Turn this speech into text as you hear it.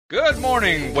Good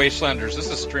morning, Wastelanders. This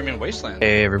is Streaming Wasteland.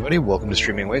 Hey everybody, welcome to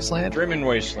Streaming Wasteland. Streaming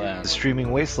Wasteland.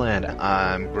 Streaming Wasteland.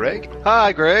 I'm Greg.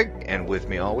 Hi, Greg. And with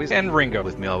me always. And Ringo.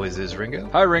 With me always is Ringo.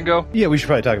 Hi, Ringo. Yeah, we should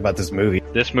probably talk about this movie.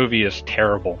 This movie is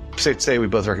terrible. Safe to say we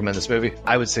both recommend this movie.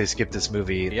 I would say skip this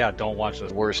movie. Yeah, don't watch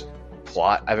this. Worst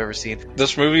plot I've ever seen.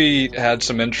 This movie had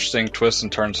some interesting twists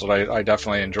and turns that I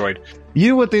definitely enjoyed. You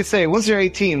know what they say, once you're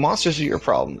 18, monsters are your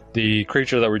problem. The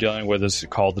creature that we're dealing with is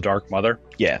called the Dark Mother.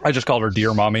 Yeah. I just called her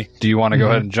Dear Mommy. Do you want to go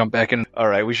ahead and jump back in?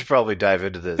 Alright, we should probably dive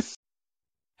into this.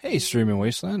 Hey, Streaming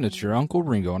Wasteland, it's your Uncle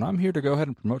Ringo, and I'm here to go ahead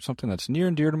and promote something that's near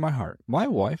and dear to my heart. My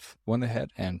wife went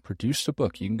ahead and produced a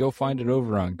book. You can go find it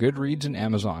over on Goodreads and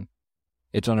Amazon.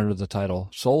 It's under the title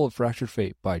Soul of Fractured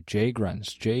Fate by Jay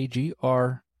Grenz,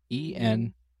 Jgrenz.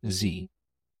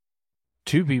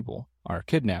 Two people are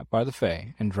kidnapped by the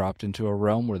Fae and dropped into a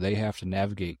realm where they have to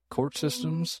navigate court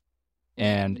systems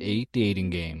and a dating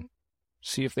game.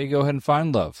 See if they go ahead and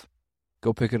find love.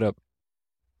 Go pick it up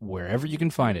wherever you can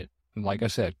find it. And like I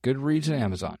said, Goodreads and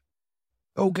Amazon.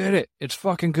 Go get it. It's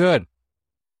fucking good.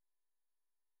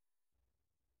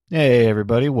 Hey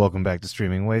everybody, welcome back to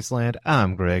Streaming Wasteland.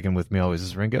 I'm Greg, and with me always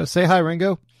is Ringo. Say hi,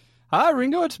 Ringo. Hi,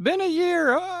 Ringo. It's been a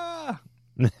year. Ah!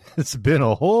 It's been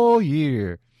a whole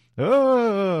year.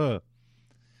 Ah!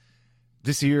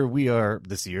 This week,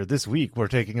 we're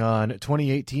taking on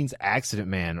 2018's Accident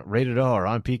Man, rated R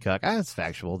on Peacock. It's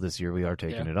factual. This year we are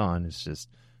taking it on. It's just,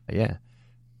 yeah.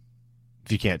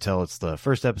 If you can't tell, it's the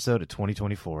first episode of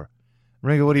 2024.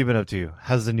 Ringo, what have you been up to?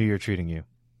 How's the new year treating you?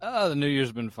 The New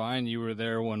Year's been fine. You were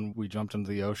there when we jumped into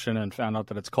the ocean and found out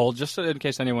that it's cold. Just in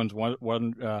case anyone's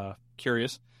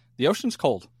curious, the ocean's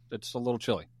cold. It's a little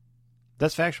chilly.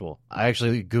 That's factual. I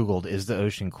actually Googled, is the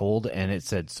ocean cold? And it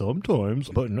said sometimes,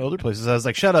 but in other places, I was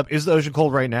like, shut up, is the ocean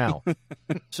cold right now?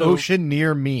 Ocean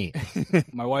near me.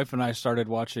 My wife and I started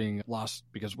watching Lost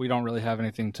because we don't really have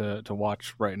anything to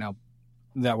watch right now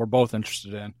that we're both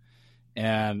interested in.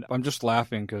 And I'm just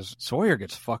laughing because Sawyer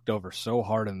gets fucked over so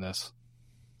hard in this.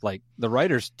 Like, the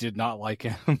writers did not like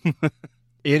him.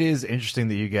 It is interesting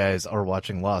that you guys are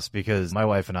watching Lost because my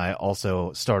wife and I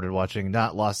also started watching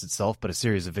not Lost itself, but a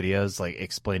series of videos like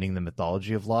explaining the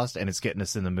mythology of Lost, and it's getting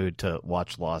us in the mood to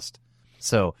watch Lost.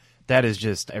 So that is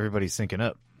just everybody syncing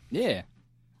up. Yeah.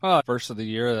 First of the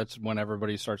year, that's when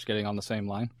everybody starts getting on the same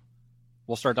line.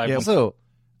 We'll start diving. Yeah, so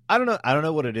I don't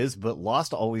know what it is, but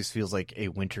Lost always feels like a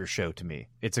winter show to me.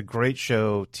 It's a great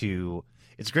show to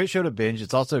binge.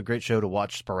 It's also a great show to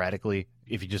watch sporadically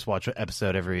if you just watch an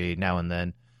episode every now and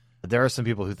then. There are some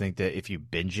people who think that if you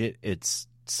binge it, it's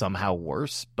somehow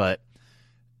worse, but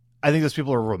I think those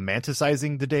people are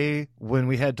romanticizing the day when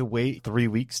we had to wait 3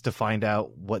 weeks to find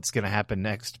out what's going to happen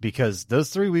next, because those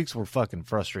 3 weeks were fucking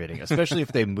frustrating, especially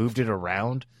if they moved it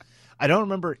around. I don't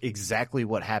remember exactly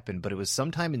what happened, but it was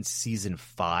sometime in season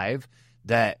 5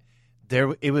 that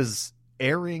it was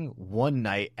airing one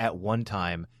night at one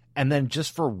time. And then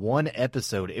just for one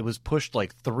episode, it was pushed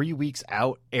like 3 weeks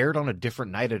out, aired on a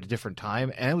different night at a different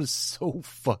time, and it was so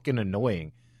fucking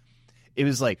annoying. It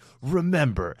was like,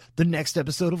 remember, the next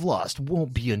episode of Lost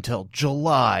won't be until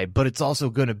July, but it's also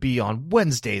going to be on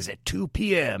Wednesdays at 2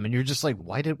 p.m. And you're just like,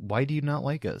 why do you not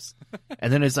like us?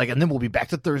 And then it's like, and then we'll be back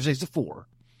to Thursdays at 4.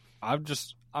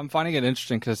 I'm finding it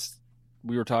interesting because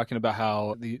we were talking about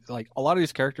how a lot of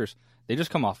these characters, they just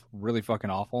come off really fucking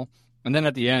awful. And then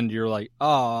at the end, you're like,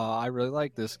 oh, I really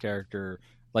like this character.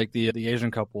 Like the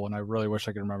Asian couple, and I really wish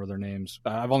I could remember their names.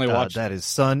 I've only watched... that is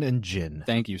Sun and Jin.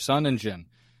 Thank you, Sun and Jin.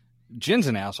 Jin's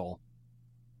an asshole.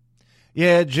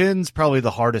 Yeah, Jin's probably the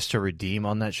hardest to redeem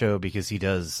on that show because he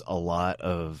does a lot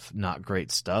of not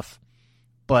great stuff.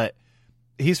 But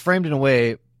he's framed in a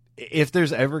way, if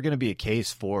there's ever going to be a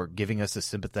case for giving us a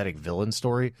sympathetic villain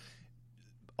story,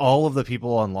 all of the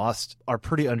people on Lost are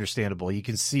pretty understandable. You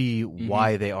can see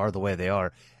why they are the way they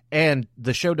are. And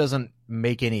the show doesn't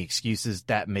make any excuses.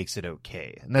 That makes it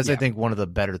okay. And that's, I think, one of the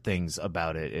better things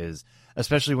about it is,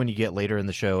 especially when you get later in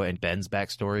the show and Ben's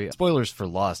backstory. Spoilers for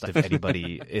Lost, if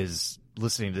anybody is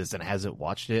listening to this and hasn't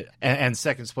watched it. And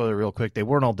second spoiler real quick, they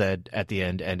weren't all dead at the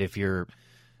end. And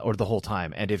or the whole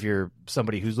time. And if you're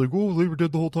somebody who's like, oh, they were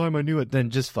dead the whole time, I knew it, then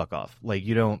just fuck off. Like,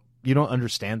 you don't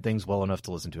understand things well enough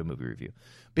to listen to a movie review.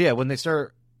 But yeah, when they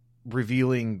start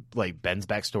revealing like Ben's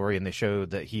backstory and they show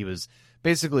that he was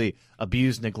basically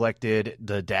abused, neglected,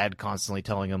 the dad constantly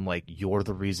telling him like, you're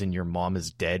the reason your mom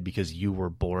is dead because you were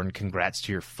born, congrats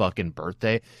to your fucking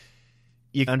birthday,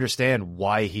 you understand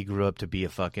why he grew up to be a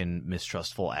fucking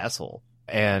mistrustful asshole.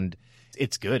 And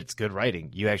it's good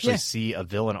writing. You actually see a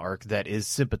villain arc that is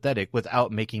sympathetic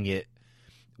without making it,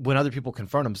 when other people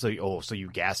confront him, so you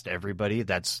gassed everybody,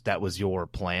 that was your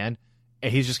plan.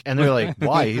 And and they're like,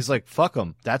 why? He's like, fuck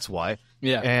them. That's why.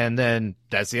 Yeah. And then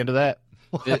that's the end of that.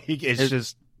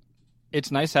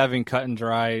 It's nice having cut and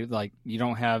dry. Like, you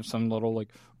don't have some little, like,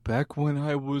 back when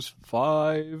I was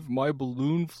 5, my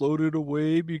balloon floated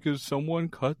away because someone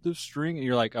cut the string. And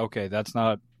you're like, okay, that's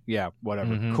not,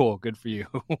 whatever. Mhm. Cool. Good for you.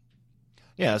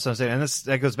 Yeah, that's what I'm saying. And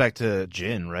that goes back to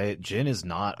Jin, right? Jin is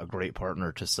not a great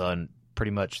partner to Sun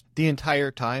pretty much the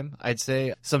entire time, I'd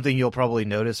say. Something you'll probably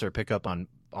notice or pick up on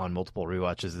multiple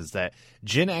rewatches is that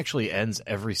Jin actually ends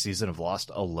every season of Lost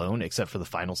alone, except for the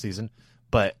final season.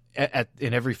 But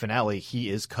in every finale, he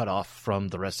is cut off from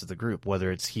the rest of the group,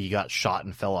 whether it's he got shot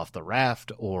and fell off the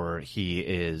raft or he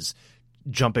is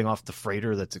jumping off the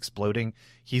freighter that's exploding.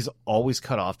 He's always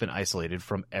cut off and isolated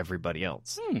from everybody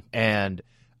else. And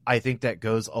I think that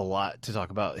goes a lot to talk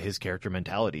about his character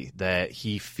mentality, that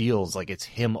he feels like it's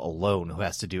him alone who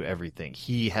has to do everything.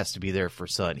 He has to be there for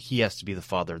Sun. He has to be the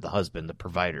father, the husband, the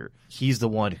provider. He's the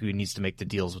one who needs to make the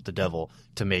deals with the devil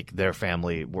to make their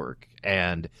family work.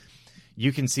 And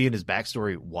you can see in his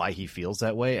backstory why he feels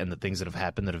that way and the things that have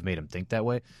happened that have made him think that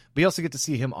way. But you also get to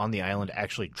see him on the island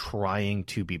actually trying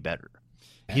to be better.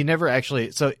 He never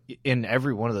actually, so in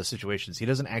every one of those situations, he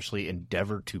doesn't actually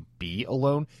endeavor to be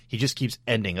alone. He just keeps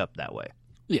ending up that way.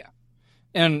 Yeah.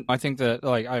 And I think that,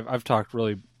 like, I've talked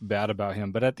really bad about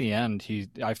him, but at the end,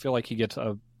 I feel like he gets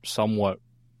a somewhat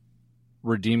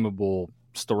redeemable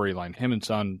storyline. Him and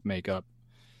Sun make up.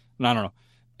 And I don't know.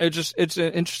 It's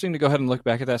interesting to go ahead and look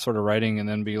back at that sort of writing and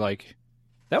then be like,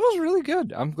 that was really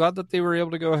good. I'm glad that they were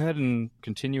able to go ahead and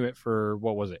continue it for,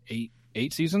 what was it,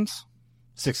 eight seasons?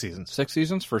 6 seasons. 6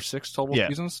 seasons for 6 total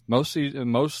seasons.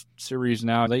 Most series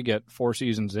now, they get 4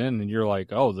 seasons in, and you're like,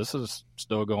 oh, this is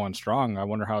still going strong. I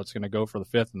wonder how it's going to go for the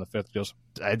 5th, and the 5th just...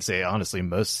 I'd say, honestly,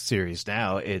 most series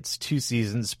now, it's 2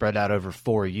 seasons spread out over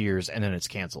 4 years, and then it's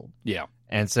canceled. Yeah.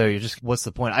 And so you're just, what's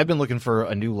the point? I've been looking for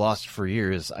a new Lost for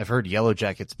years. I've heard Yellow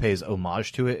Jackets pays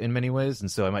homage to it in many ways,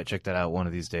 and so I might check that out one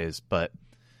of these days. But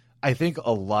I think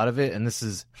a lot of it, and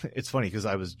it's funny because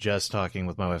I was just talking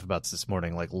with my wife about this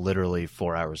morning, like literally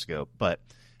 4 hours ago, but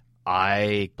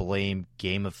I blame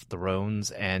Game of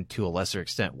Thrones and to a lesser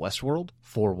extent Westworld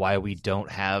for why we don't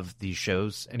have these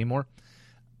shows anymore.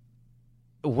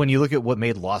 When you look at what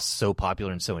made Lost so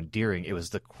popular and so endearing, it was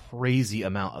the crazy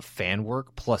amount of fan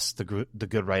work plus the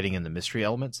good writing and the mystery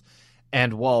elements.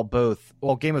 And while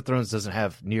Game of Thrones doesn't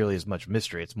have nearly as much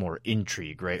mystery, it's more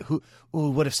intrigue, right?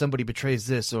 What if somebody betrays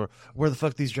this, or where the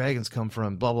fuck these dragons come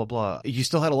from, blah, blah, blah. You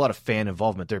still had a lot of fan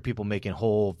involvement. There are people making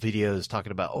whole videos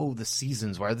talking about, the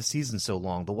seasons, why are the seasons so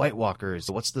long? The White Walkers,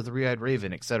 what's the Three-Eyed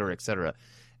Raven, et cetera, et cetera.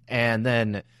 And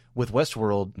then with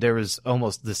Westworld, there was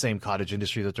almost the same cottage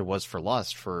industry that there was for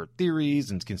Lost, for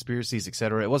theories and conspiracies, et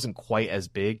cetera. It wasn't quite as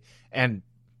big. And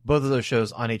both of those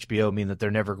shows on HBO mean that they're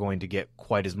never going to get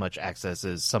quite as much access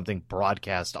as something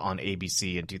broadcast on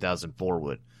ABC in 2004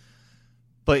 would.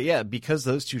 But yeah, because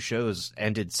those 2 shows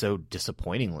ended so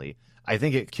disappointingly, I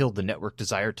think it killed the network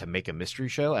desire to make a mystery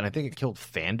show, and I think it killed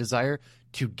fan desire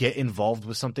to get involved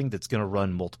with something that's going to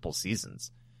run multiple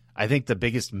seasons. I think the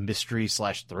biggest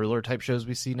mystery/thriller type shows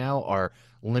we see now are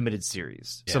limited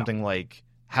series. Yeah. Something like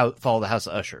Follow the House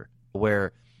of Usher,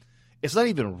 where it's not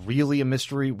even really a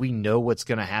mystery. We know what's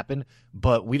going to happen,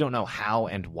 but we don't know how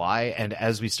and why. And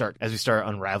as we start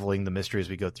unraveling the mystery as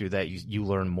we go through that, you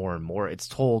learn more and more. It's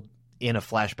told in a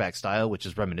flashback style, which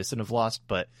is reminiscent of Lost,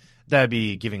 but that'd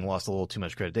be giving Lost a little too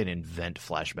much credit. They didn't invent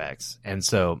flashbacks. And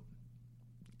so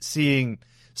seeing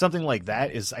something like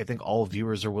that is, I think, all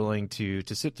viewers are willing to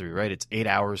sit through, right? It's 8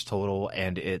 hours total,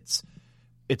 and it's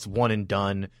one and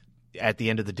done. At the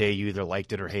end of the day, you either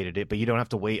liked it or hated it, but you don't have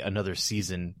to wait another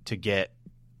season to get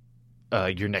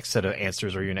your next set of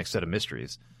answers or your next set of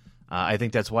mysteries. I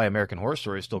think that's why American Horror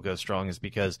Story still goes strong, is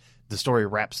because the story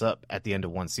wraps up at the end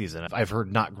of one season. I've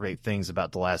heard not great things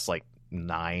about the last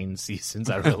 9 seasons.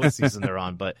 I don't know what season they're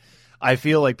on, but I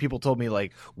feel like people told me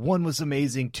 1 was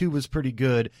amazing, 2 was pretty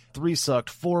good, 3 sucked,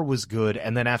 4 was good,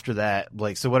 and then after that,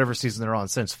 so whatever season they're on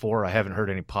since 4, I haven't heard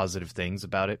any positive things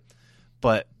about it.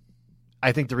 But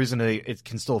I think the reason it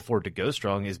can still afford to go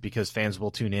strong is because fans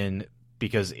will tune in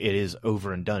because it is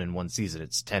over and done in one season.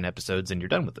 It's 10 episodes and you're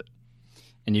done with it.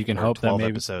 And you can hope that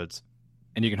maybe episodes.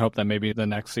 And you can hope that maybe the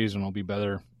next season will be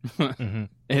better. Mm-hmm.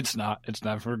 It's not. It's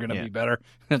never going to be better.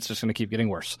 It's just going to keep getting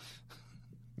worse.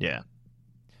 Yeah.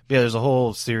 Yeah, there's a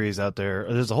whole series out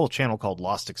there. There's a whole channel called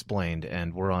Lost Explained,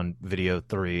 and we're on video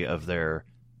 3 of their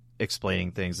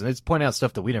explaining things. And it's pointing out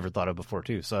stuff that we never thought of before,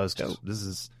 too. So I was just,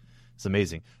 it's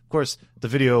amazing. Of course, the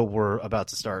video we're about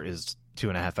to start is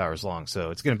 2.5 hours long, so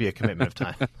it's going to be a commitment of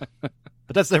time. But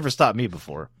that's never stopped me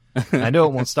before. I know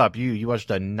it won't stop you. You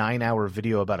watched a 9-hour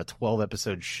video about a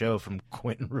 12-episode show from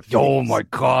Quentin Reviews. Oh my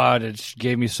God, it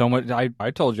gave me so much.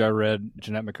 I told you I read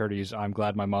Jeanette McCurdy's I'm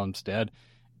Glad My Mom's Dead.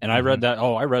 And I read that.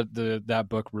 I read that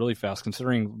book really fast,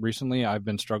 considering recently I've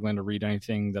been struggling to read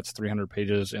anything that's 300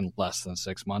 pages in less than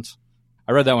 6 months.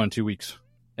 I read that one in 2 weeks.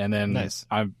 And then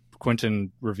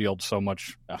Quentin revealed so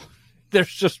much.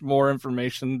 There's just more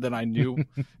information than I knew.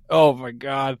 Oh my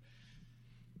God.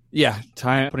 Yeah,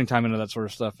 putting time into that sort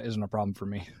of stuff isn't a problem for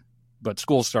me. But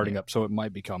school's starting up, so it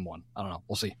might become one. I don't know.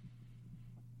 We'll see.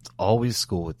 It's always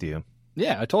school with you.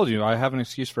 Yeah, I told you. I have an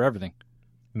excuse for everything.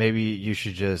 Maybe you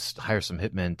should just hire some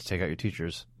hitmen to take out your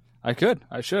teachers. I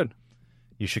should.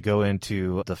 You should go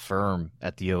into the firm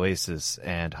at the Oasis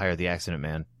and hire the accident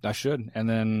man. I should. And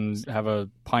then have a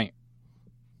pint.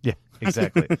 Yeah,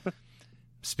 exactly.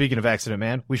 Speaking of accident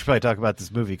man, we should probably talk about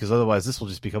this movie, because otherwise this will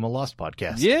just become a Lost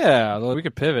podcast. Yeah, we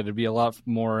could pivot. It'd be a lot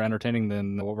more entertaining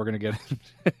than what we're going to get.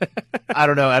 I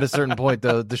don't know. At a certain point,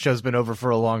 though, the show's been over for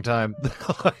a long time.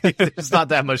 There's not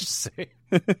that much to say.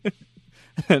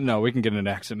 No, we can get an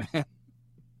accident man.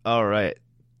 All right.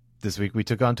 This week we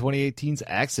took on 2018's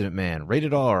Accident Man,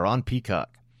 rated R on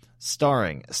Peacock,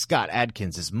 starring Scott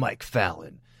Adkins as Mike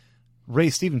Fallon,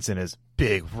 Ray Stevenson as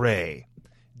Big Ray,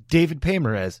 David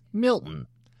Paymer as Milton,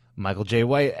 Michael J.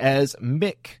 White as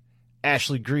Mick,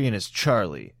 Ashley Greene as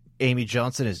Charlie, Amy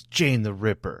Johnson as Jane the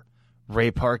Ripper, Ray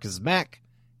Park as Mac,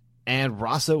 and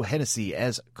Rosso Hennessy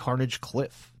as Carnage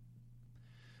Cliff.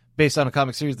 Based on a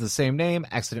comic series of the same name,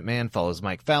 Accident Man follows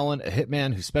Mike Fallon, a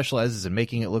hitman who specializes in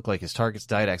making it look like his targets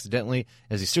died accidentally,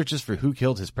 as he searches for who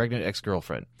killed his pregnant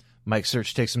ex-girlfriend. Mike's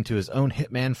search takes him to his own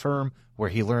hitman firm, where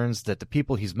he learns that the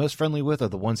people he's most friendly with are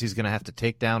the ones he's going to have to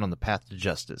take down on the path to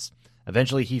justice.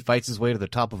 Eventually, he fights his way to the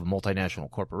top of a multinational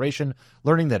corporation,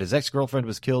 learning that his ex-girlfriend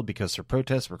was killed because her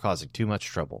protests were causing too much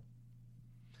trouble.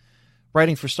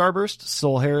 Writing for Starburst,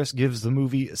 Sol Harris gives the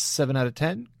movie a 7 out of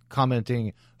 10,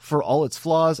 commenting, "For all its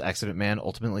flaws, Accident Man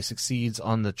ultimately succeeds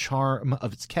on the charm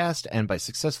of its cast and by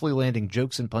successfully landing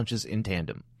jokes and punches in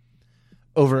tandem."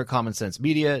 Over at Common Sense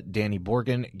Media, Danny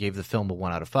Borgen gave the film a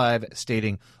 1 out of 5,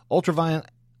 stating,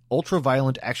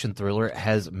 ultra-violent action thriller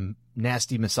has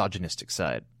nasty misogynistic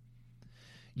side.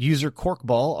 User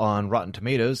Corkball on Rotten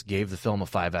Tomatoes gave the film a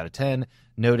 5 out of 10,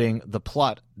 noting the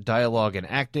plot, dialogue, and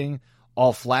acting,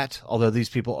 all flat, although these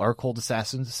people are cold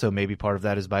assassins, so maybe part of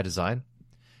that is by design.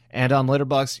 And on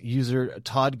Letterboxd, user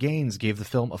Todd Gaines gave the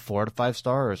film a 4 out of 5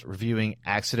 stars, reviewing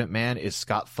Accident Man is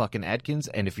Scott fucking Adkins,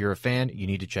 and if you're a fan, you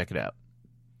need to check it out.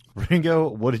 Ringo,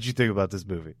 what did you think about this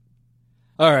movie?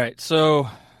 All right, so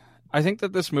I think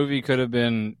that this movie could have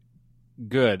been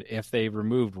good if they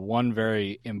removed one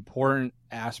very important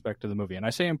aspect of the movie. And I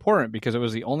say important because it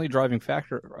was the only driving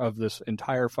factor of this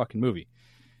entire fucking movie.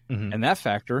 Mm-hmm. And that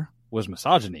factor was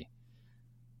misogyny.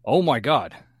 Oh my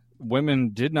God.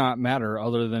 Women did not matter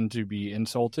other than to be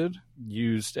insulted,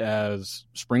 used as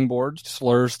springboards,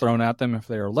 slurs thrown at them if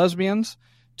they are lesbians,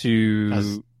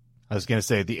 I was going to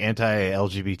say the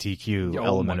anti-LGBTQ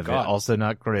element of it. Also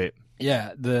not great.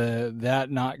 Yeah, that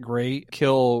not great.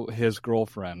 Kill his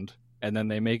girlfriend, and then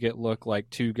they make it look like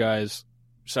two guys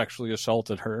sexually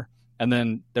assaulted her. And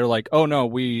then they're like, oh no,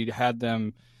 we had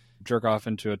them jerk off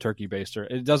into a turkey baster.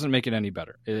 It doesn't make it any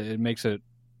better. It makes it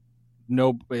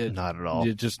not at all.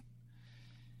 It just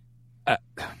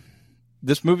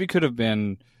this movie could have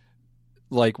been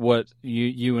like what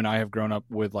you and I have grown up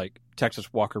with, like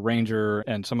Texas Walker Ranger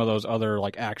and some of those other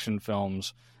like action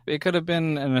films. It could have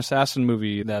been an assassin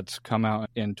movie that's come out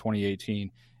in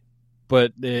 2018,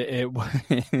 but it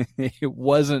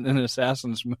wasn't an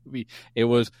assassin's movie. It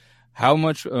was how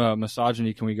much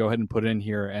misogyny can we go ahead and put in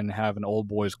here and have an old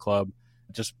boys club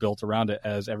just built around it,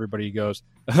 as everybody goes,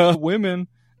 women,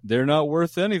 they're not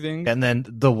worth anything. And then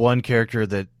the one character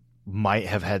that might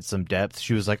have had some depth,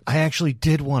 she was like, I actually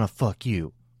did want to fuck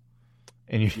you.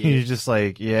 And you're just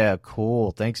like, yeah,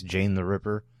 cool. Thanks, Jane the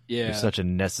Ripper. Yeah. You're such a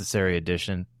necessary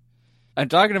addition. I'm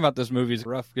talking about this movie is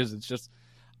rough because it's just,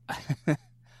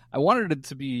 I wanted it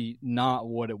to be not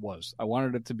what it was. I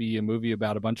wanted it to be a movie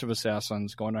about a bunch of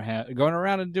assassins going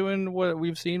around and doing what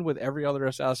we've seen with every other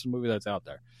assassin movie that's out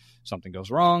there. Something goes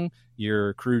wrong,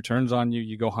 your crew turns on you,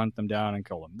 you go hunt them down and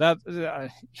kill them. I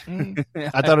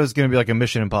thought it was going to be like a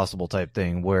Mission Impossible type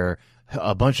thing where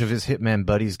a bunch of his hitman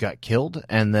buddies got killed,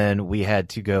 and then we had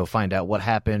to go find out what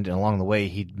happened, and along the way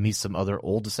he'd meet some other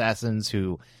old assassins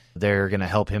who they're going to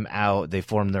help him out. They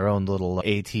form their own little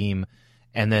A-team,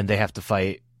 and then they have to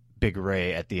fight Big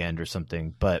Ray at the end or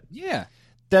something. But yeah,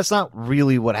 that's not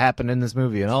really what happened in this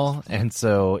movie at all, and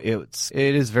so it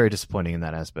is very disappointing in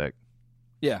that aspect.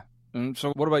 Yeah.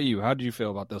 So what about you? How did you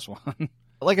feel about this one?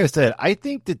 Like I said, I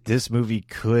think that this movie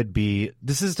could be...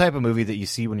 This is the type of movie that you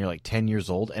see when you're like 10 years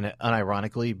old, and it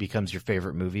unironically becomes your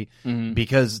favorite movie,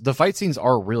 because the fight scenes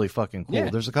are really fucking cool. Yeah.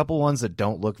 There's a couple ones that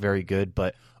don't look very good,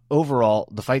 but overall,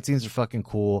 the fight scenes are fucking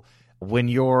cool. When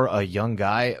you're a young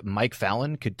guy, Mike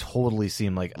Fallon could totally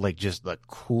seem like just the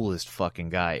coolest fucking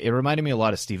guy. It reminded me a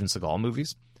lot of Steven Seagal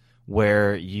movies,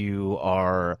 where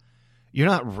you're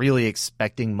not really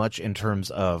expecting much in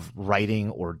terms of writing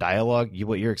or dialogue.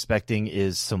 What you're expecting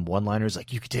is some one-liners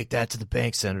like, "You could take that to the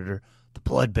bank, Senator, the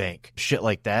blood bank," shit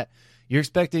like that. You're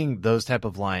expecting those type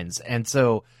of lines. And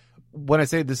so when I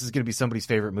say this is going to be somebody's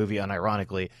favorite movie,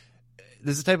 unironically,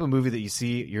 this is the type of movie that you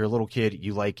see, you're a little kid,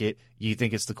 you like it, you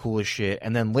think it's the coolest shit,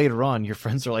 and then later on, your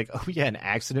friends are like, "Oh yeah, an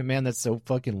accident, man, that's so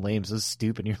fucking lame, so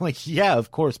stupid." And you're like, "Yeah,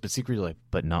 of course," but secretly you're like,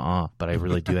 "But nuh-uh, but I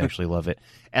really do actually love it."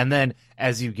 And then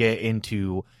as you get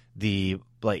into the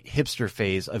like hipster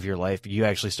phase of your life, you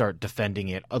actually start defending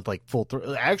it like full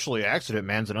actually, Accident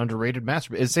Man's an underrated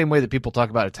masterpiece. It's the same way that people talk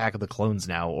about Attack of the Clones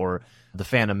now, or The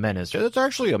Phantom Menace. It's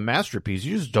actually a masterpiece.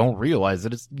 You just don't realize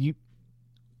that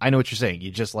I know what you're saying.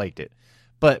 You just liked it.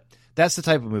 But that's the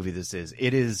type of movie this is.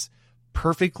 It is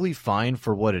perfectly fine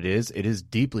for what it is. It is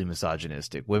deeply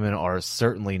misogynistic. Women are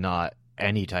certainly not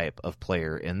any type of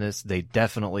player in this. They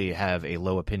definitely have a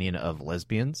low opinion of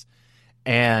lesbians.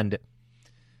 And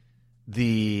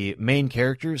the main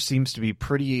character seems to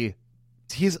be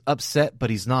he's upset, but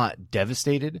he's not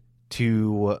devastated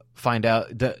to find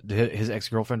out that his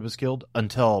ex-girlfriend was killed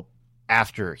until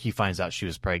after he finds out she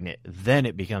was pregnant. Then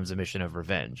it becomes a mission of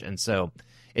revenge. And so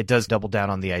it does double down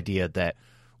on the idea that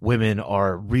women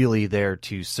are really there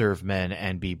to serve men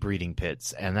and be breeding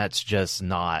pits, and that's just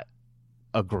not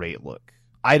a great look.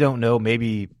 I don't know,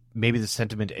 maybe the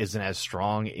sentiment isn't as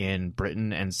strong in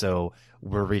Britain, and so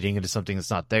we're reading into something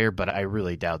that's not there, but I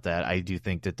really doubt that. I do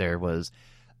think that there was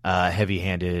a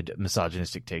heavy-handed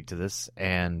misogynistic take to this,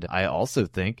 and I also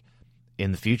think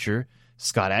in the future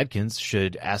Scott Adkins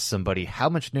should ask somebody how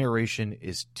much narration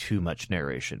is too much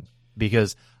narration,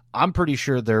 because I'm pretty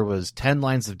sure there was 10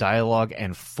 lines of dialogue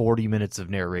and 40 minutes of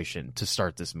narration to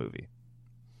start this movie.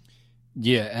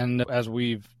 Yeah, and as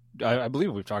I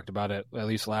believe we've talked about it at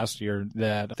least last year,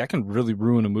 that can really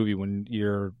ruin a movie when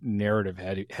you're narrative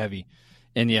heavy.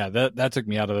 And yeah, that takes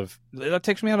me out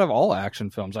of all action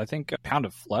films. I think Pound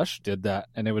of Flesh did that,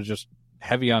 and it was just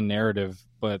heavy on narrative,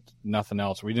 but nothing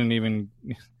else. We didn't even,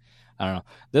 I don't know.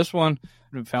 This one,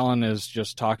 Fallon is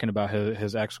just talking about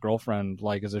his ex-girlfriend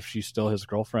like as if she's still his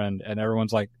girlfriend, and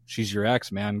everyone's like, "She's your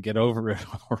ex, man. Get over it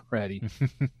already."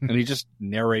 And he just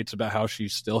narrates about how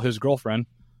she's still his girlfriend.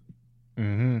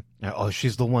 Mm-hmm. "Oh,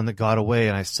 she's the one that got away,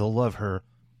 and I still love her."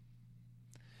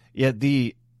 Yeah,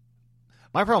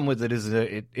 my problem with it is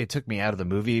that it took me out of the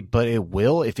movie, but it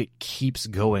will if it keeps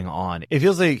going on. It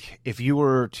feels like if you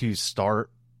were to start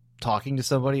talking to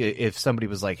somebody, if somebody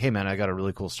was like, "Hey man, I got a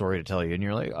really cool story to tell you," and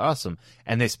you're like, "Awesome,"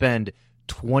 and they spend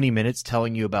 20 minutes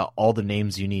telling you about all the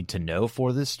names you need to know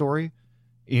for this story,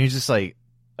 and you're just like,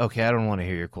 "Okay, I don't want to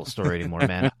hear your cool story anymore,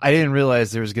 man. I didn't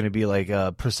realize there was going to be like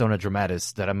a persona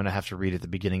dramatis that I'm going to have to read at the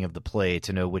beginning of the play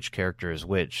to know which character is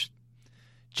which.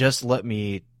 Just let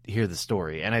me hear the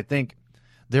story." And I think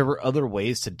there were other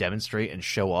ways to demonstrate and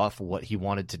show off what he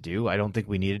wanted to do. I don't think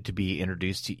we needed to be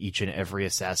introduced to each and every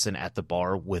assassin at the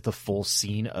bar with a full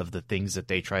scene of the things that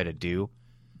they try to do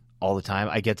all the time.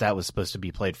 I get that was supposed to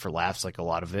be played for laughs, like a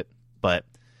lot of it. But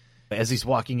as he's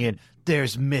walking in,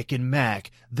 "There's Mick and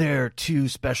Mac. They're two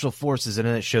special forces." And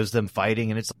then it shows them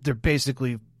fighting, and they're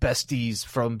basically besties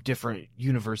from different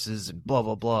universes and blah,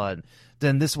 blah, blah. And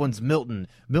then this one's Milton.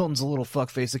 Milton's a little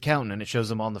fuckface accountant, and it shows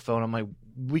him on the phone. I'm like,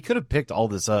 we could have picked all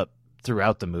this up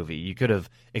throughout the movie. You could have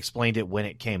explained it when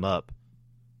it came up.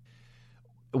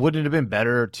 Wouldn't it have been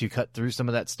better to cut through some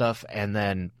of that stuff, and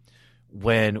then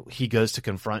when he goes to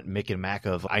confront Mick and Mac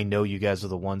of, "I know you guys are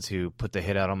the ones who put the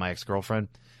hit out on my ex-girlfriend,"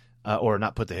 or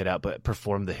not put the hit out, but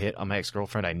performed the hit on my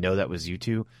ex-girlfriend. "I know that was you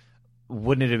two."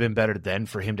 Wouldn't it have been better then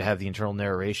for him to have the internal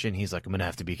narration? He's like, "I'm going to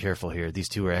have to be careful here. These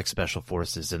two are ex-special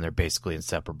forces, and they're basically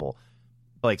inseparable."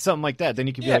 Like something like that. Then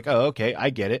you could be like, "Oh, okay,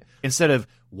 I get it." Instead of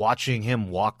watching him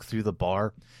walk through the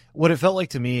bar. What it felt like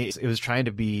to me, it was trying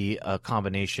to be a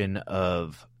combination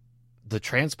of The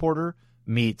Transporter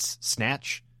meets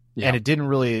Snatch. Yeah. And it didn't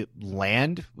really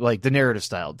land, like the narrative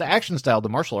style. The action style, the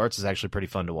martial arts is actually pretty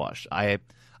fun to watch. I'm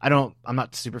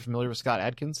not super familiar with Scott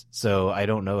Adkins, so I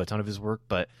don't know a ton of his work,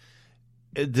 but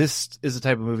this is the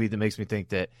type of movie that makes me think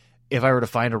that if I were to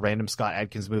find a random Scott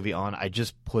Adkins movie on, I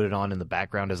just put it on in the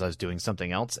background as I was doing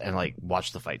something else and like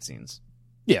watch the fight scenes.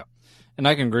 Yeah. And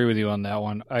I can agree with you on that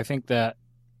one. I think that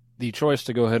the choice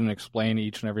to go ahead and explain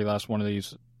each and every last one of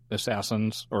these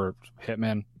assassins or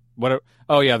hitmen What?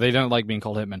 Oh yeah, they don't like being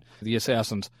called hitmen. The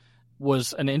assassins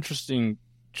was an interesting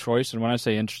choice, and when I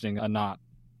say interesting, not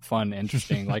fun,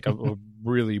 interesting, like a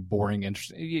really boring,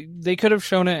 interesting. They could have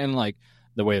shown it in like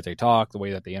the way that they talk, the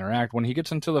way that they interact. When he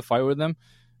gets into the fight with them,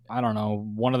 I don't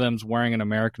know, one of them's wearing an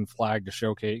American flag to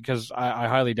showcase, because I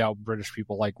highly doubt British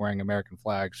people like wearing American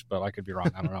flags, but I could be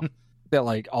wrong. I don't know. That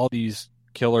like all these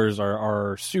killers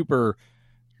are super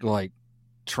like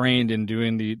trained in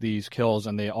doing these kills,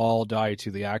 and they all die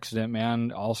to the accident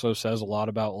man. Also says a lot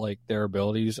about like their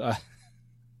abilities.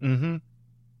 Mm-hmm.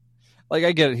 Like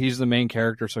I get it, he's the main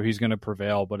character, so he's going to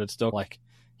prevail, but it's still like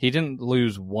he didn't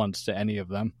lose once to any of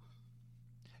them.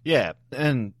 Yeah,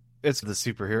 and it's the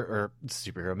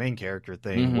superhero main character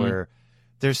thing where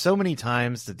there's so many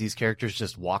times that these characters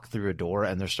just walk through a door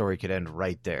and their story could end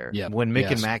right there. Yeah. When Mick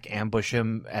and Mac ambush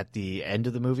him at the end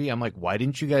of the movie, I'm like, why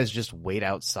didn't you guys just wait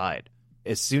outside?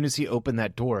 As soon as he opened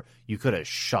that door, you could have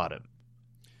shot him.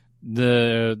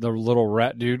 The little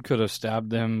rat dude could have stabbed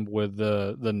them with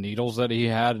the needles that he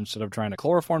had instead of trying to.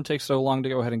 Chloroform takes so long to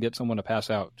go ahead and get someone to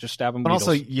pass out. Just stab him with needles.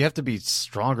 Also, you have to be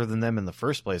stronger than them in the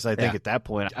first place. I think at that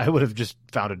point, I would have just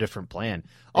found a different plan.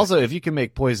 Also, if you can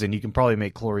make poison, you can probably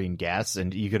make chlorine gas,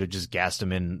 and you could have just gassed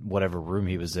him in whatever room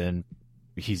he was in.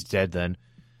 He's dead then.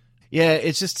 Yeah,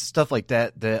 it's just stuff like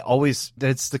that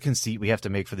that's the conceit we have to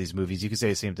make for these movies. You could say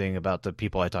the same thing about the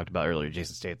people I talked about earlier,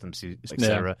 Jason Statham,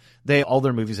 etc. All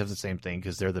their movies have the same thing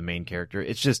because they're the main character.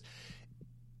 It's just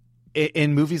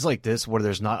in movies like this where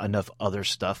there's not enough other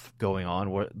stuff going on,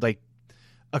 where like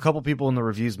a couple people in the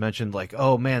reviews mentioned like,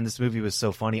 oh man, this movie was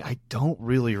so funny. I don't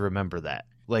really remember that.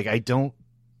 Like I don't,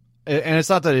 and it's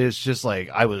not that it's just like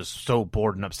I was so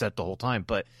bored and upset the whole time,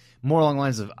 but more along the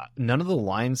lines of none of the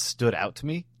lines stood out to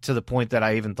me to the point that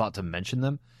I even thought to mention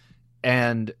them.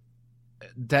 And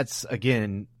that's,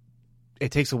 again,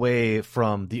 it takes away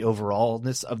from the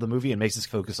overallness of the movie and makes us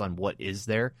focus on what is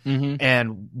there. Mm-hmm.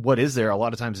 And what is there a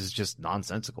lot of times is just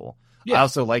nonsensical. Yeah. I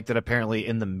also like that apparently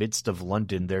in the midst of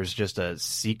London, there's just a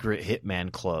secret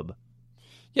hitman club.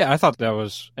 Yeah, I thought that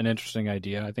was an interesting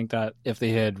idea. I think that if they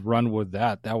had run with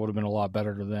that, that would have been a lot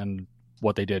better than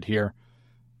what they did here.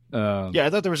 I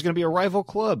thought there was going to be a rival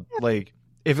club. Like,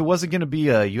 if it wasn't going to be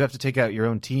you have to take out your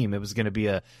own team, it was going to be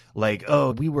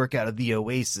we work out of the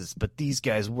Oasis, but these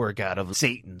guys work out of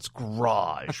Satan's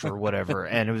garage or whatever.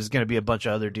 And it was going to be a bunch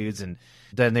of other dudes. And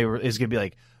then it was going to be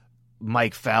like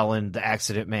Mike Fallon, the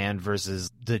accident man,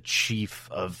 versus the chief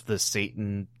of the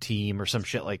Satan team or some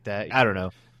shit like that. I don't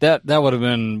know. That would have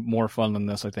been more fun than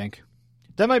this, I think.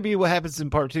 That might be what happens in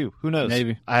part 2. Who knows?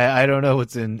 Maybe. I don't know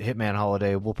what's in Hitman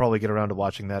Holiday. We'll probably get around to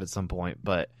watching that at some point.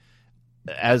 But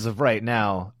as of right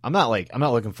now, I'm not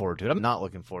looking forward to it. I'm not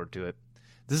looking forward to it.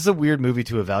 This is a weird movie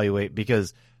to evaluate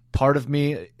because part of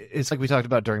me, it's like we talked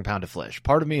about during Pound of Flesh.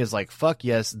 Part of me is like, fuck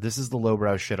yes, this is the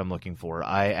lowbrow shit I'm looking for.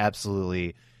 I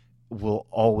absolutely will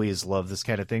always love this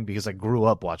kind of thing because I grew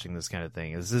up watching this kind of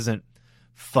thing. This isn't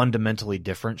fundamentally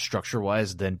different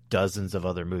structure-wise than dozens of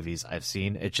other movies I've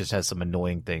seen. It just has some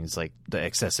annoying things like the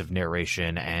excessive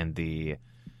narration and the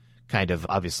kind of,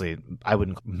 obviously, I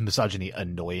wouldn't misogyny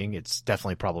annoying. It's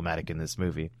definitely problematic in this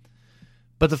movie.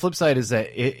 But the flip side is that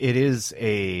it is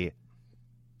a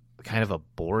kind of a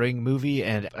boring movie,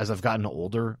 and as I've gotten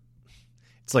older,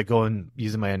 it's like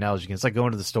using my analogy again, it's like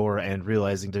going to the store and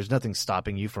realizing there's nothing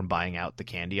stopping you from buying out the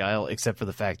candy aisle except for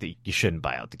the fact that you shouldn't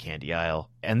buy out the candy aisle.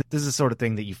 And this is the sort of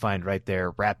thing that you find right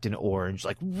there wrapped in orange,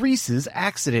 like Reese's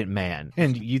Accident Man.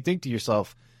 And you think to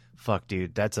yourself, fuck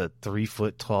dude, that's a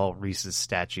 3-foot tall Reese's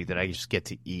statue that I just get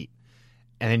to eat.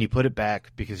 And then you put it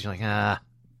back because you're like, I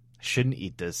shouldn't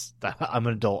eat this. I'm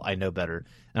an adult, I know better.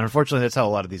 And unfortunately that's how a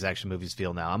lot of these action movies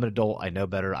feel now. I'm an adult, I know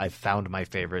better. I've found my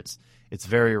favorites. It's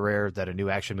very rare that a new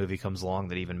action movie comes along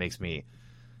that even makes me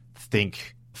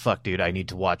think, fuck, dude, I need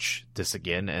to watch this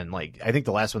again. And, like, I think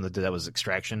the last one that did that was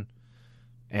Extraction.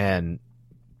 And,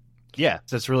 yeah,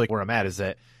 that's really where I'm at, is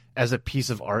that as a piece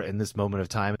of art in this moment of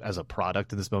time, as a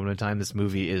product in this moment of time, this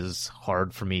movie is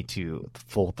hard for me to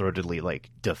full-throatedly, like,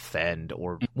 defend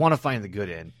or want to find the good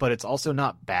in. But it's also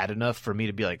not bad enough for me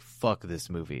to be like, fuck this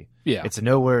movie. Yeah. It's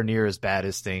nowhere near as bad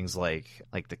as things like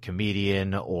The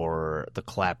Comedian or The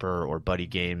Clapper or Buddy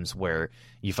Games, where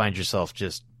you find yourself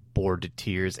just bored to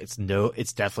tears. It's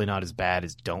definitely not as bad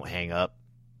as Don't Hang Up.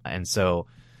 And so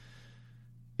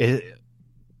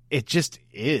it just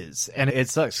is. And it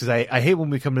sucks because I hate when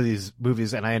we come to these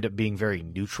movies and I end up being very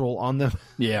neutral on them.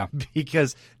 Yeah.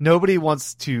 Because nobody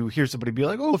wants to hear somebody be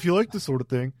like, oh, if you like this sort of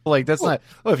thing. Like, that's not,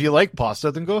 if you like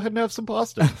pasta, then go ahead and have some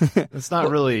pasta. It's not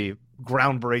really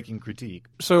groundbreaking critique.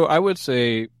 So I would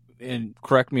say, and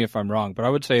correct me if I'm wrong, but I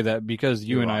would say that because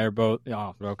you and I are both,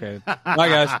 oh, okay. Bye,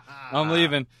 guys. I'm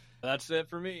leaving. That's it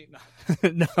for me.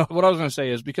 No, what I was going to say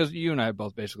is because you and I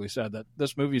both basically said that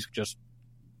this movie's just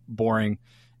boring.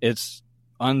 It's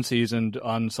unseasoned,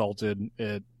 unsalted.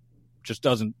 It just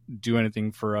doesn't do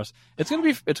anything for us. It's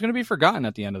going to be forgotten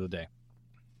at the end of the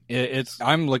day.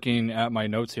 I'm looking at my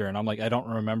notes here and I'm like, I don't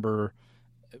remember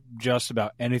just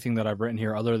about anything that I've written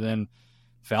here other than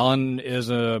Fallon is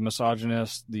a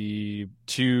misogynist. The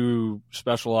two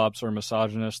special ops are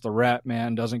misogynists. The Rat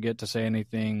Man doesn't get to say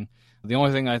anything. The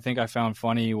only thing I think I found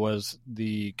funny was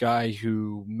the guy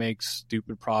who makes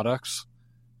stupid products.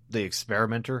 The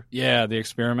experimenter? Yeah, the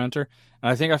experimenter.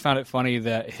 And I think I found it funny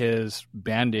that his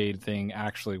Band-Aid thing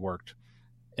actually worked.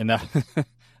 And that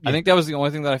I think that was the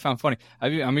only thing that I found funny.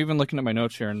 I'm even looking at my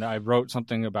notes here, and I wrote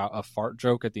something about a fart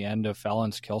joke at the end of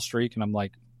Fallon's kill streak, and I'm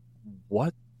like,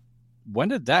 what? When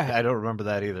did that happen? I don't remember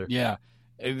that either. Yeah.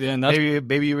 And that's,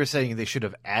 maybe you were saying they should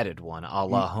have added one, a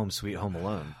la Home Sweet Home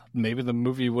Alone. Maybe the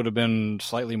movie would have been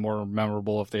slightly more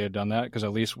memorable if they had done that, because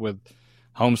at least with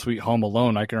Home Sweet Home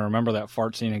Alone, I can remember that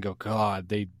fart scene and go, God,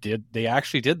 they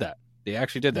actually did that. They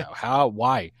actually did that. Yeah. How?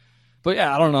 Why? But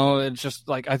yeah, I don't know. It's just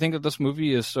like, I think that this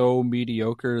movie is so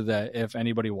mediocre that if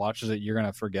anybody watches it, you're going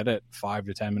to forget it 5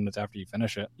 to 10 minutes after you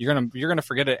finish it. You're going to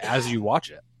forget it as you watch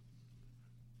it.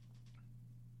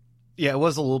 Yeah, it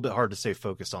was a little bit hard to stay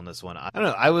focused on this one. I don't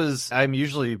know. I'm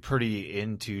usually pretty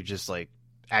into just like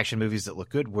action movies that look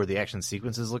good, where the action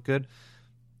sequences look good.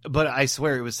 But I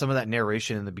swear it was some of that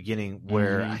narration in the beginning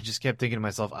where I just kept thinking to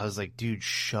myself, I was like, dude,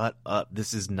 shut up.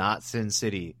 This is not Sin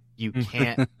City. You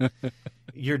can't.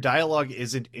 Your dialogue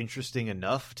isn't interesting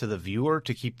enough to the viewer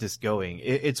to keep this going.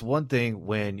 It's one thing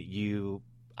when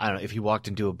I don't know, if you walked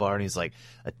into a bar and he's like,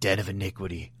 a den of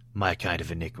iniquity, my kind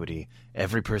of iniquity.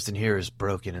 Every person here is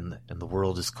broken and the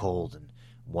world is cold. And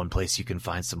one place you can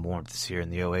find some warmth is here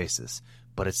in the Oasis.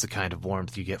 But it's the kind of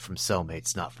warmth you get from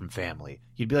cellmates, not from family.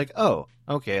 You'd be like, oh,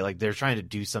 okay, like they're trying to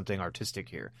do something artistic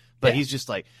here. But he's just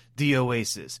like, the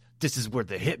Oasis, this is where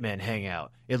the hitmen hang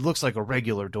out. It looks like a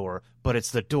regular door, but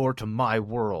it's the door to my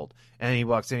world. And then he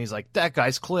walks in, he's like, that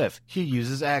guy's Cliff. He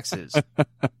uses axes.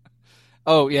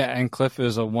 Oh, yeah, and Cliff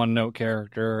is a one-note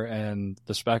character, and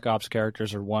the Spec Ops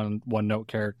characters are one-note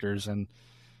characters, and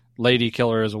Lady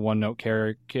Killer is a one-note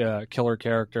killer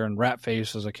character, and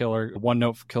Ratface is a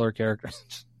one-note killer character.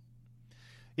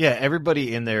 Yeah,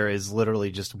 everybody in there is literally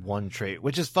just one trait,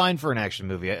 which is fine for an action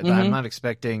movie. I'm not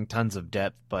expecting tons of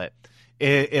depth, but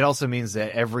it also means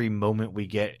that every moment we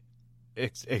get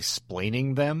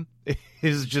explaining them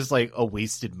is just like a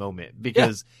wasted moment,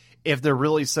 because if they're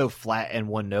really so flat and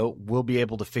one note, we'll be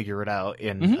able to figure it out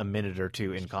in a minute or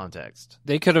two in context.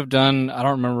 They could have done, I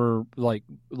don't remember, like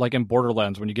in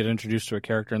Borderlands, when you get introduced to a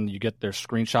character and you get their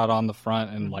screenshot on the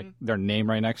front and like their name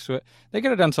right next to it. They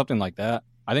could have done something like that.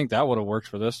 I think that would have worked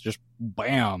for this. Just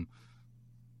bam,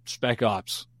 Spec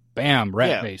Ops, bam,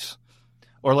 Ratface.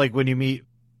 Or like when you meet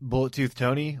Bullet Tooth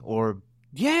Tony, or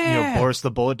Boris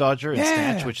the Bullet Dodger in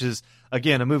Snatch, which is,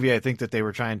 again, a movie I think that they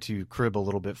were trying to crib a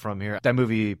little bit from here. That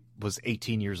movie was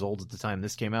 18 years old at the time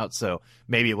this came out, so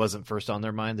maybe it wasn't first on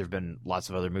their mind. There have been lots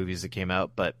of other movies that came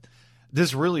out, but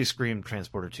this really screamed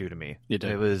Transporter 2 to me. It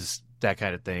did. It was that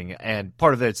kind of thing, and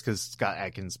part of it's because Scott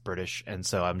Adkin's British, and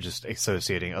so I'm just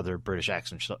associating other British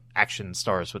action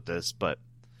stars with this, but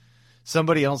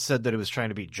somebody else said that it was trying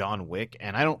to be John Wick,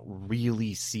 and I don't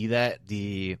really see that.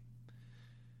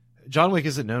 John Wick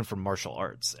isn't known for martial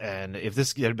arts, and if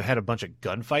this had a bunch of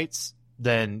gunfights,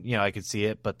 then I could see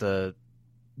it. But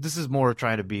this is more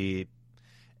trying to be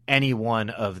any one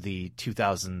of the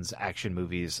 2000s action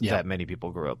movies that many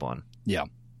people grew up on. Yeah,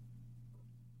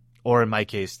 or in my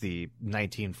case, the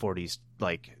 1940s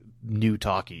like new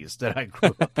talkies that I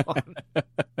grew up on.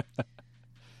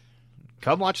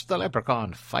 Come watch the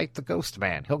Leprechaun fight the Ghost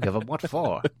Man. He'll give him what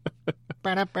for.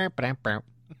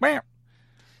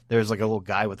 There's like a little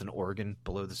guy with an organ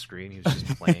below the screen. He was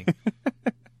just playing.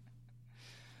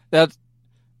 That's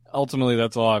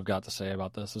all I've got to say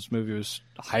about this. This movie was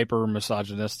hyper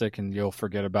misogynistic, and you'll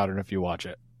forget about it if you watch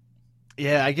it.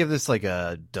 Yeah, I give this like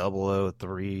a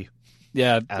 003.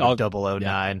 Yeah, out of 009.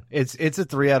 Yeah. It's a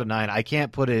 3 out of 9. I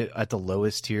can't put it at the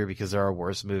lowest tier because there are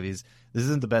worse movies. This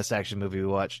isn't the best action movie we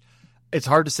watched. It's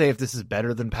hard to say if this is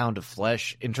better than Pound of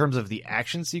Flesh. In terms of the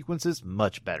action sequences,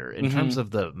 much better. In terms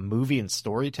of the movie and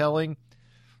storytelling,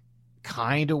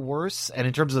 kind of worse. And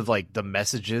in terms of like the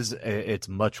messages, it's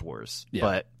much worse. Yeah.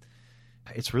 But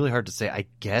it's really hard to say. I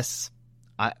guess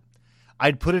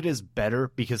I'd put it as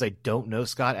better because I don't know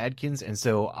Scott Adkins, and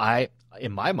so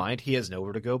in my mind, he has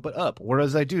nowhere to go but up.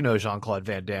 Whereas I do know Jean-Claude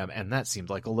Van Damme, and that seemed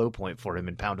like a low point for him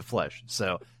in Pound of Flesh.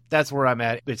 So that's where I'm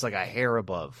at. It's like a hair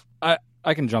above.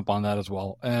 I can jump on that as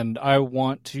well. And I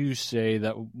want to say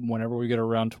that whenever we get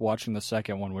around to watching the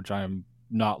second one, which I am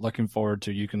not looking forward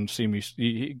to, you can see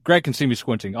me. Greg can see me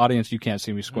squinting. Audience, you can't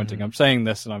see me squinting. Mm-hmm. I'm saying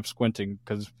this and I'm squinting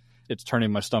because it's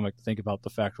turning my stomach to think about the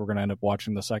fact we're going to end up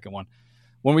watching the second one.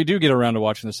 When we do get around to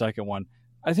watching the second one,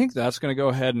 I think that's going to go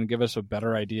ahead and give us a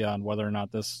better idea on whether or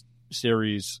not this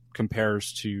series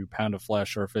compares to Pound of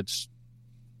Flesh, or if it's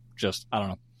just, I don't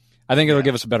know. I think it'll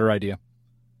give us a better idea.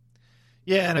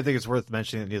 Yeah, and I think it's worth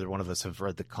mentioning that neither one of us have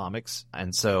read the comics,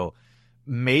 and so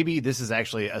maybe this is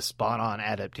actually a spot-on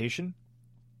adaptation.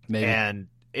 Maybe. And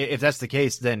if that's the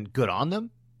case, then good on them.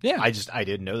 Yeah. I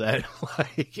didn't know that.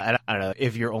 I don't know.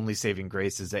 If your only saving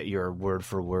grace is that you're word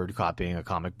for word copying a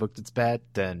comic book that's bad,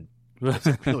 then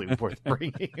it's really worth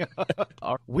bringing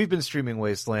up. We've been streaming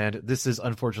Wasteland. This has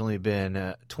unfortunately been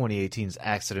 2018's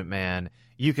Accident Man.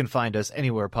 You can find us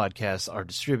anywhere podcasts are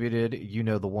distributed. You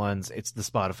know the ones. It's the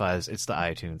Spotifys, it's the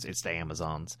iTunes, it's the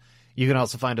Amazons. You can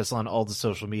also find us on all the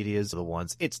social medias, the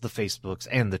ones. It's the Facebooks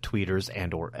and the Tweeters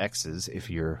and or X's if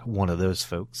you're one of those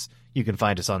folks. You can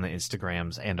find us on the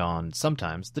Instagrams and on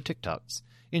sometimes the TikToks.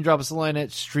 You can drop us a line at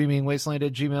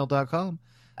streamingwasteland@gmail.com.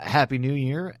 Happy New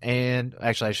Year. And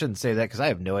actually, I shouldn't say that because I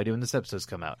have no idea when this episode's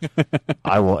come out.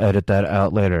 I will edit that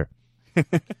out later.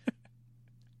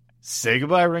 Say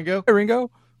goodbye, Ringo. Hey, Ringo.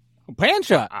 Pan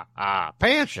shot.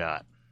 Pan shot.